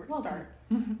not knowing where to start.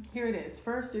 Here it is.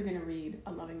 First, you're going to read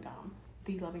a loving dom.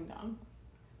 The loving dom.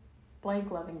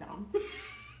 Blank loving dom.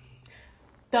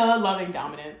 The loving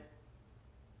dominant.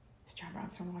 Is John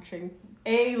Brownstone watching?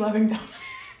 A loving dominant.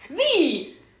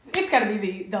 It's got to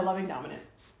be the loving dominant.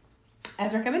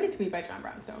 As recommended to me by John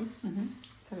Brownstone. Mm-hmm.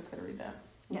 So I just got to read that.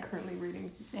 I'm currently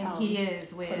reading. And he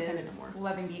is with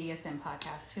Loving BDSM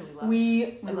podcast too.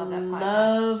 We love that podcast.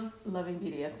 Love Loving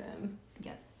BDSM.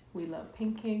 Yes. We love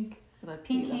Pink Kink. We love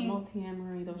Pink Kink. We love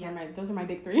Multi-Amory. Those are my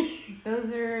big three.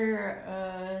 Those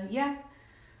are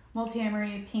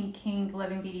Multi-Amory, Pink Kink,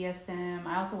 Loving BDSM.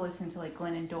 I also listen to like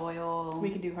Glennon Doyle. We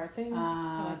Can Do Hard Things.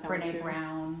 Brene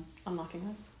Brown. Unlocking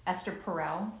Us. Esther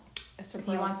Perel. If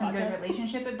you want some good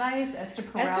relationship advice, Esther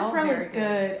Perel is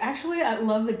good. Actually, I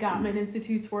love the Gottman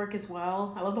Institute's work as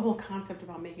well. I love the whole concept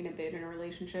about making a bid in a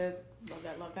relationship.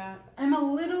 Love that. I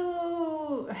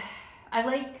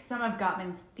like some of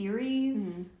Gottman's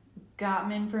theories. Mm-hmm.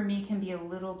 Gottman, for me, can be a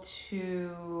little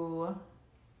too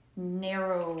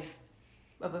narrow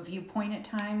of a viewpoint at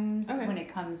times when it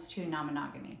comes to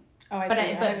non-monogamy. Oh, I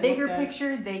see. But bigger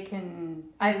picture, they can...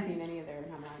 I haven't seen any of their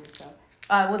non-monogamy stuff.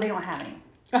 Well, they don't have any.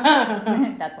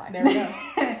 That's why. There we go.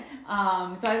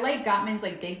 So I like Gottman's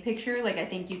like big picture. Like I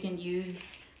think you can use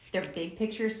their big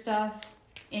picture stuff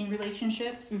in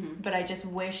relationships, but I just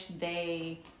wish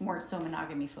they weren't so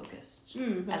monogamy focused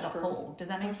as a whole. Does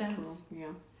that make sense? True.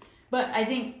 Yeah. But I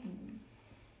think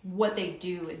what they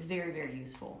do is very, very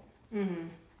useful.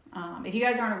 Mm-hmm. If you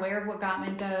guys aren't aware of what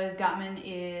Gottman does,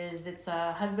 it's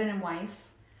a husband and wife.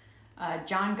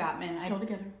 John Gottman.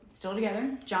 Still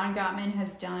together. John Gottman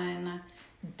has done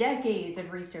decades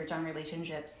of research on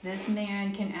relationships. This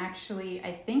man can actually,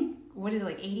 I think,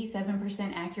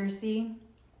 87% accuracy?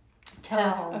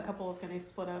 Tell a couple is going to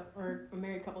split up, or a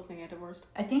married couple is going to get divorced.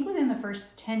 I think within the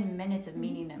first 10 minutes of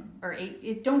meeting them, or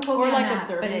 8, don't quote me on that. Or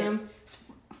observing them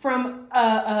from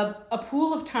a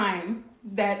pool of time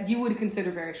that you would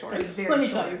consider very short. Let me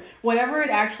tell you, whatever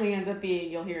it actually ends up being,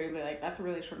 you'll hear it and be like, that's a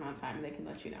really short amount of time, and they can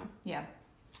let you know. Yeah.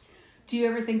 Do you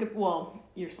ever think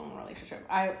you're still in a relationship.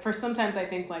 Sometimes I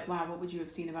think like, wow, what would you have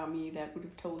seen about me that would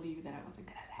have told you that I wasn't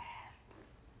going to last?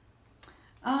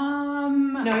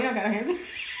 No, you don't got to answer.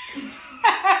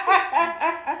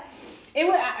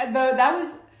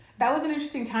 That was an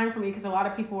interesting time for me because a lot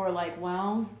of people were like,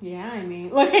 well, yeah, I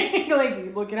mean,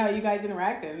 like look at how you guys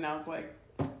interacted, and I was like,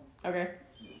 okay.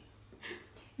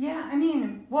 Yeah, I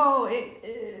mean,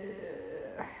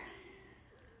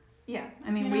 yeah,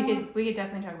 I mean, we could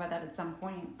definitely talk about that at some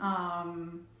point. What are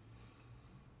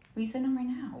you sitting on right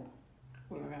now?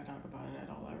 We're not gonna talk about it at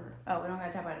all ever. Oh, we don't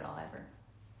gotta talk about it all ever.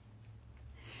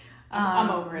 I'm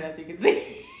over it, as you can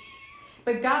see.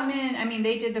 But Gottman, I mean,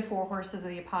 they did the 4 Horses of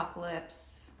the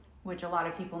Apocalypse, which a lot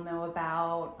of people know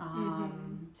about.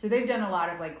 So they've done a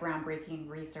lot of like groundbreaking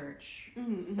research.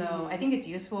 So I think it's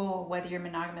useful whether you're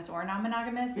monogamous or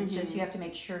non-monogamous. It's just you have to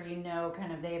make sure you know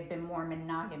kind of they have been more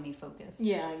monogamy focused.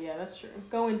 Yeah, that's true.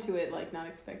 Go into it like not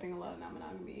expecting a lot of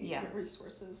non-monogamy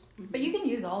resources. But you can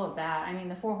use all of that. I mean,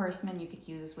 the 4 Horsemen you could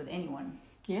use with anyone.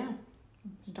 Yeah.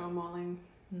 Stonewalling.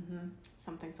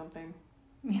 Something.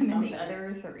 And then the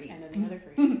other 3. And then the other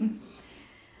 3.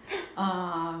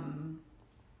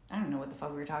 I don't know what the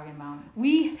fuck we were talking about.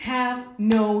 We have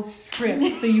no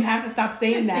script, so you have to stop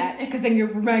saying that because then you're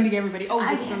reminding everybody, oh,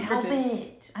 this is unscripted. I can't help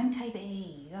it. I'm type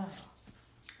A. Ugh.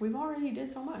 We've already did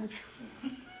so much.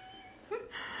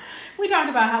 We talked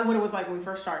about what it was like when we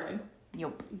first started.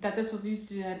 Yep. That this was used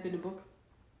to have been a book.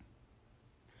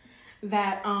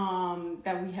 That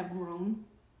we have grown.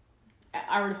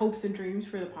 Our hopes and dreams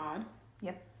for the pod.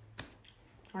 Yep.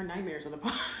 Our nightmares of the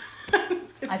pod.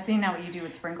 I've seen that what you do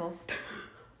with sprinkles.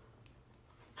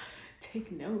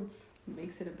 Take notes.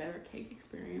 Makes it a better cake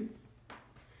experience.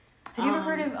 Have you ever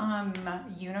heard of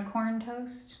unicorn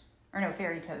toast? Or no,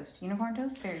 fairy toast. Unicorn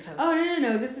toast? Fairy toast. Oh,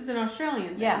 no. This is an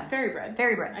Australian thing. Yeah. Fairy bread.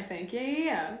 Fairy bread. I think.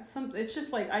 Yeah. It's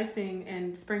just like icing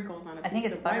and sprinkles on a piece of I think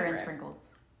it's butter and bread.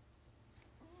 sprinkles.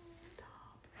 Stop.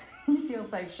 You see how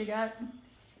psyched she got?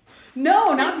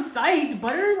 No, not psyched.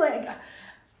 Butter, like...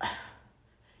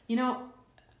 You know,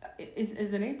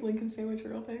 is an Abe Lincoln sandwich a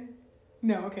real thing?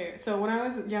 No, okay. So when I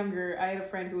was younger, I had a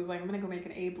friend who was like, I'm going to go make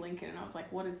an Abe Lincoln. And I was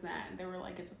like, what is that? And they were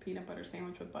like, it's a peanut butter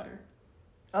sandwich with butter.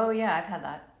 Oh, yeah, I've had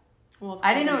that. Well,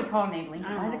 I didn't know it was called an Abe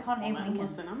Lincoln. Why is it called an Abe Lincoln?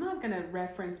 Listen, I'm not going to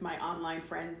reference my online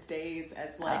friends' days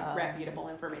as like reputable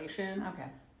information. Okay.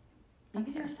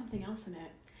 Maybe there's something else in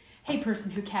it. Hey,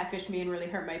 person who catfished me and really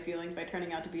hurt my feelings by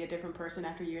turning out to be a different person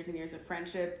after years and years of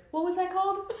friendship. What was that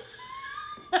called?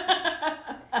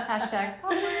 Hashtag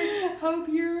hope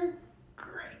you're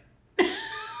great. It's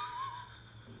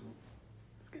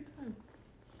a good time.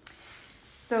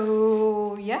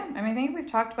 So, yeah, I mean, I think we've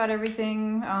talked about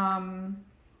everything.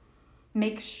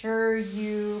 Make sure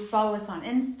you follow us on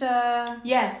Insta.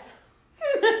 Yes.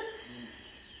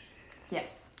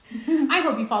 Yes. I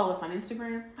hope you follow us on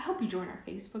Instagram. I hope you join our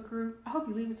Facebook group. I hope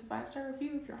you leave us a 5-star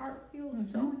review if your heart feels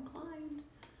so inclined.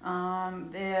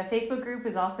 The Facebook group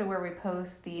is also where we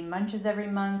post the munches every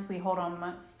month. We hold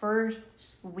on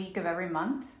first week of every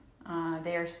month.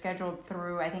 They are scheduled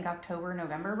through, I think, October,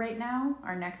 November right now.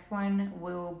 Our next one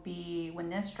will be when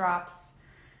this drops.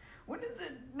 When is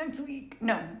it? Next week?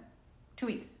 No, 2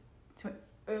 weeks.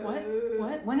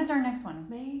 What? When is our next one?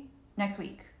 May? Next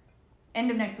week. End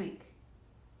of next week.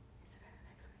 Is it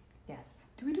next week? Yes.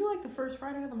 Do we do like the first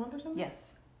Friday of the month or something?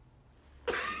 Yes.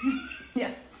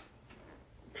 Yes.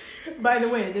 By the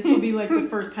way, this will be like the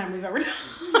first time we've ever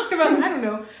talked about it. I don't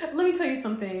know. Let me tell you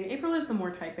something. April is the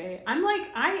more type A. I'm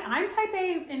type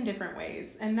A in different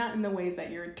ways and not in the ways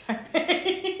that you're type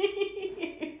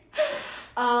A.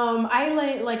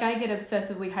 I get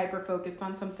obsessively hyper focused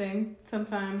on something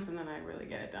sometimes and then I really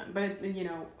get it done. But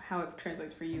how it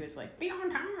translates for you is like be on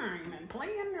time and plan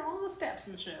all the steps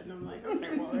and shit. And I'm like,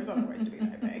 okay, well, there's other ways to be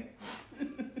type A.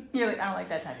 You're like, I don't like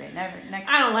that type A. Never. Next.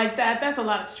 I don't like that. That's a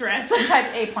lot of stress. I'm type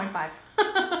 8.5.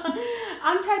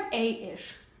 I'm type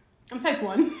A-ish. I'm type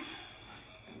 1.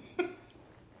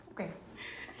 Okay.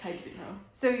 Type 0.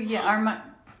 So yeah,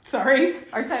 Sorry.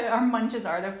 Our munches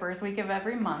are the first week of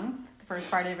every month, the first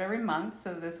Friday of every month.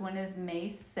 So this one is May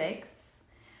 6th,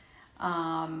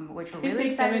 which we're really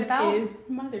excited about. Is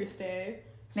Mother's Day.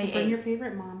 So May bring 8th. Your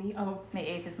favorite mommy. Oh. May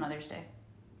 8th is Mother's Day.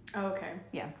 Oh, okay.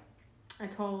 Yeah. I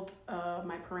told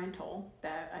my parental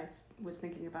that I was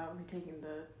thinking about retaking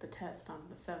the test on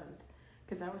the 7th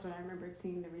because that was when I remembered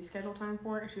seeing the reschedule time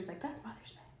for it. And she was like, that's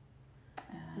Mother's Day.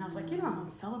 And I was like, you don't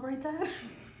celebrate that?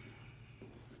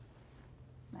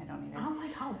 I don't either. I don't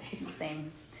like holidays.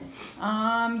 Same.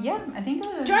 Yeah, I think...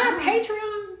 Join our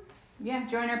Patreon! Yeah,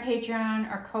 join our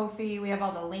Patreon, our Ko-fi. We have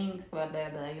all the links, blah, blah,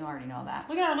 blah. You already know that.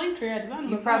 Look at our link tree. I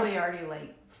designed You probably already,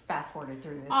 fast-forwarded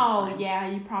through this. Oh, yeah,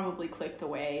 you probably clicked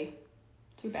away.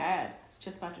 Too bad. It's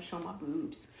just about to show my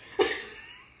boobs.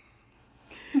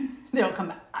 They don't come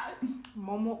back.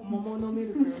 Momo no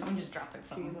miru. Someone just dropped their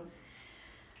phone. Jesus.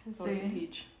 So it's a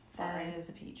peach. Sorry. That is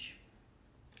a peach.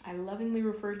 I lovingly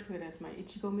referred to it as my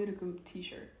Ichigo Miruku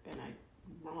t-shirt, and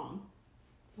wrong.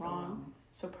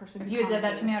 So person. If you had said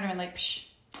that to me, I would have been like, psh,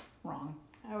 wrong.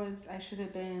 I should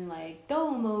have been like,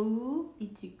 Domo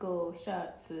Ichigo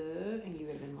shatsu, and you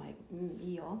would have been like,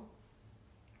 iyo.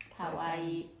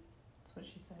 Kawaii. That's what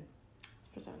she said. It's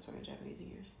for some Japanese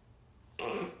ears.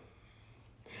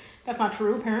 That's not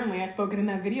true. Apparently, I spoke it in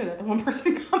that video that the one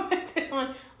person commented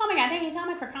on. Oh my god, thank you so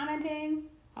much for commenting.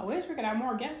 I wish we could have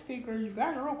more guest speakers. You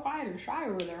guys are real quiet and shy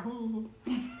over there.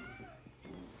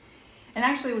 And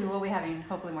actually, we will be having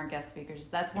hopefully more guest speakers.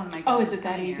 That's one of my goals. Oh, is it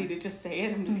that easy to just say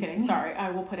it? I'm just kidding. Sorry.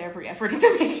 I will put every effort into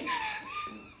making it.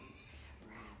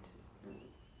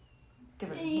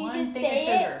 Give it one thing of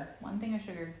sugar. One thing of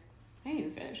sugar. I didn't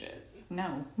even finish it.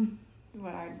 No.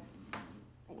 But I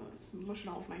want to smush it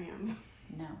all with my hands.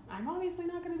 No. I'm obviously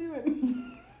not going to do it.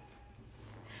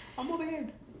 I'm over here.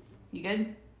 You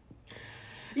good?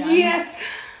 Done? Yes.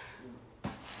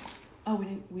 Oh, we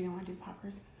don't want to do the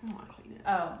poppers. I don't want to clean it.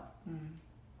 Oh.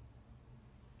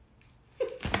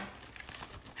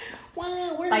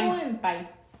 Well, we're Bye. going. Bye.